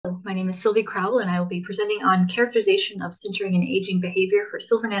My name is Sylvie Crowell, and I will be presenting on characterization of sintering and aging behavior for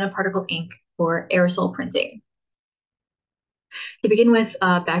silver nanoparticle ink for aerosol printing. To begin with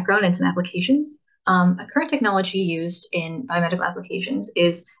background and some applications, a current technology used in biomedical applications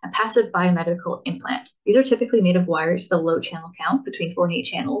is a passive biomedical implant. These are typically made of wires with a low channel count, between 4 and 8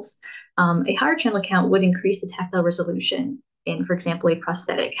 channels. A higher channel count would increase the tactile resolution in, for example, a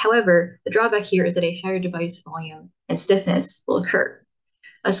prosthetic. However, the drawback here is that a higher device volume and stiffness will occur.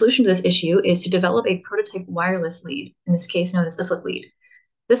 A solution to this issue is to develop a prototype wireless lead, in this case known as the flip lead.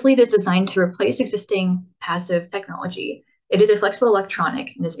 This lead is designed to replace existing passive technology. It is a flexible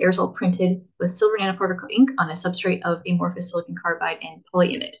electronic and is aerosol printed with silver nanoparticle ink on a substrate of amorphous silicon carbide and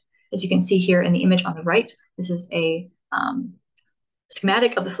polyimide. As you can see here in the image on the right, this is a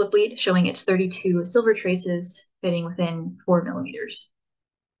schematic of the flip lead showing its 32 silver traces fitting within 4 millimeters.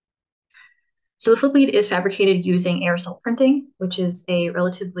 So the flip lead is fabricated using aerosol printing, which is a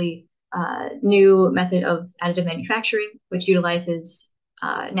relatively new method of additive manufacturing, which utilizes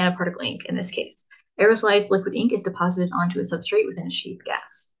nanoparticle ink in this case. Aerosolized liquid ink is deposited onto a substrate within a sheath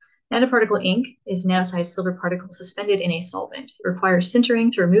gas. Nanoparticle ink is nanosized silver particles suspended in a solvent. It requires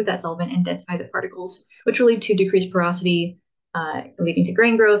sintering to remove that solvent and densify the particles, which will lead to decreased porosity, leading to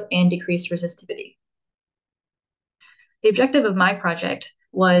grain growth and decreased resistivity. The objective of my project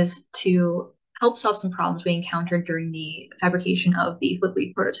was to help solve some problems we encountered during the fabrication of the flip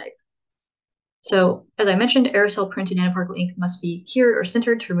lead prototype. So, as I mentioned, aerosol printed nanoparticle ink must be cured or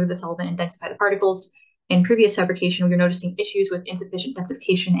sintered to remove the solvent and densify the particles. In previous fabrication, we were noticing issues with insufficient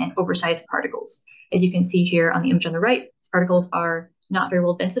densification and oversized particles. As you can see here on the image on the right, these particles are not very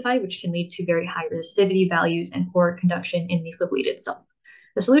well densified, which can lead to very high resistivity values and poor conduction in the flip lead itself.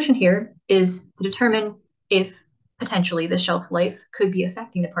 The solution here is to determine if potentially the shelf life could be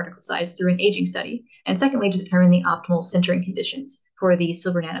affecting the particle size through an aging study, and secondly, to determine the optimal sintering conditions for the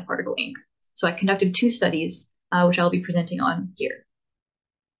silver nanoparticle ink. So I conducted 2 studies, which I'll be presenting on here.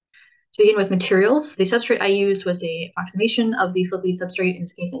 To begin with materials, the substrate I used was an approximation of the flip lead substrate. In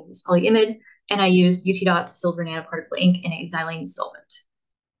this case, I used polyimide, and I used UT Dot's silver nanoparticle ink in a xylene solvent.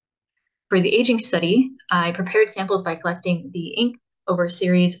 For the aging study, I prepared samples by collecting the ink over a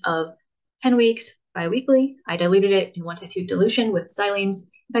series of 10 weeks, biweekly. I diluted it in 1:2 dilution with silenes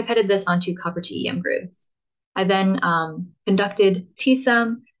and pipetted this onto copper TEM grids. I then conducted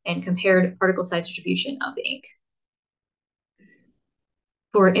T-sum and compared particle size distribution of the ink.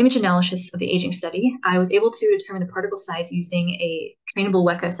 For image analysis of the aging study, I was able to determine the particle size using a trainable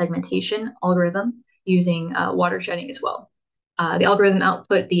Weka segmentation algorithm using water shedding as well. The algorithm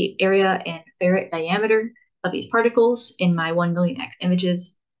output the area and ferrite diameter of these particles in my 1 million X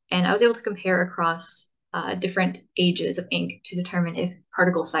images, and I was able to compare across different ages of ink to determine if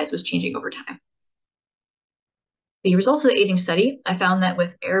particle size was changing over time. The results of the aging study, I found that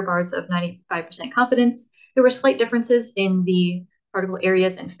with error bars of 95% confidence, there were slight differences in the particle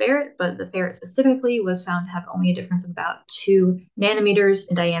areas and ferrite, but the ferrite specifically was found to have only a difference of about 2 nanometers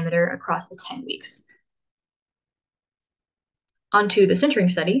in diameter across the 10 weeks. Onto the sintering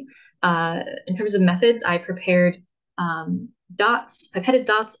study. In terms of methods, I prepared pipetted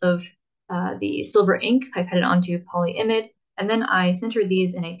dots of the silver ink pipetted onto polyimide, and then I sintered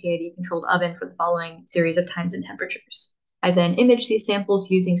these in a PID-controlled oven for the following series of times and temperatures. I then imaged these samples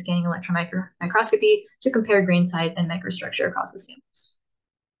using scanning electron microscopy to compare grain size and microstructure across the samples.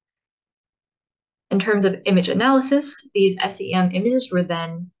 In terms of image analysis, these SEM images were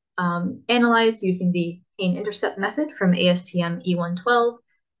then analyzed using the gain intercept method from ASTM E112,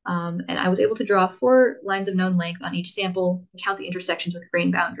 and I was able to draw 4 lines of known length on each sample and count the intersections with grain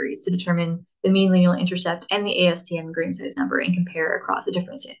boundaries to determine the mean lineal intercept and the ASTM grain size number and compare across the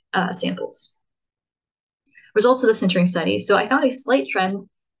different samples. Results of the sintering study. So I found a slight trend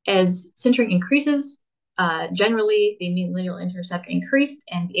as sintering increases. Generally, the mean lineal intercept increased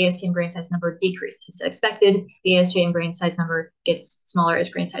and the ASTM grain size number decreased. As expected, the ASTM grain size number gets smaller as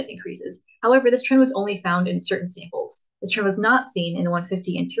grain size increases. However, this trend was only found in certain samples. This trend was not seen in the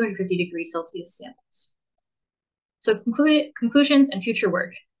 150 and 250 degrees Celsius samples. So conclusions and future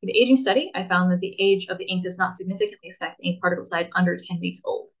work. For the aging study, I found that the age of the ink does not significantly affect ink particle size under 10 weeks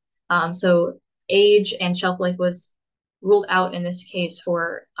old. So age and shelf life was ruled out in this case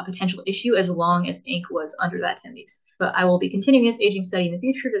for a potential issue as long as the ink was under that 10 weeks. But I will be continuing this aging study in the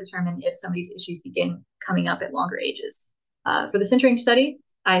future to determine if some of these issues begin coming up at longer ages. For the sintering study,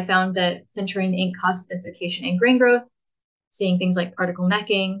 I found that sintering the ink causes densification and grain growth, seeing things like particle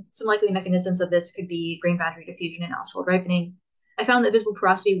necking. Some likely mechanisms of this could be grain boundary diffusion and Ostwald ripening. I found that visible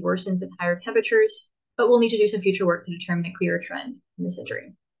porosity worsens at higher temperatures, but we'll need to do some future work to determine a clearer trend in the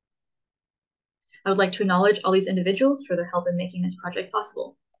sintering. I would like to acknowledge all these individuals for their help in making this project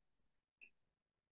possible.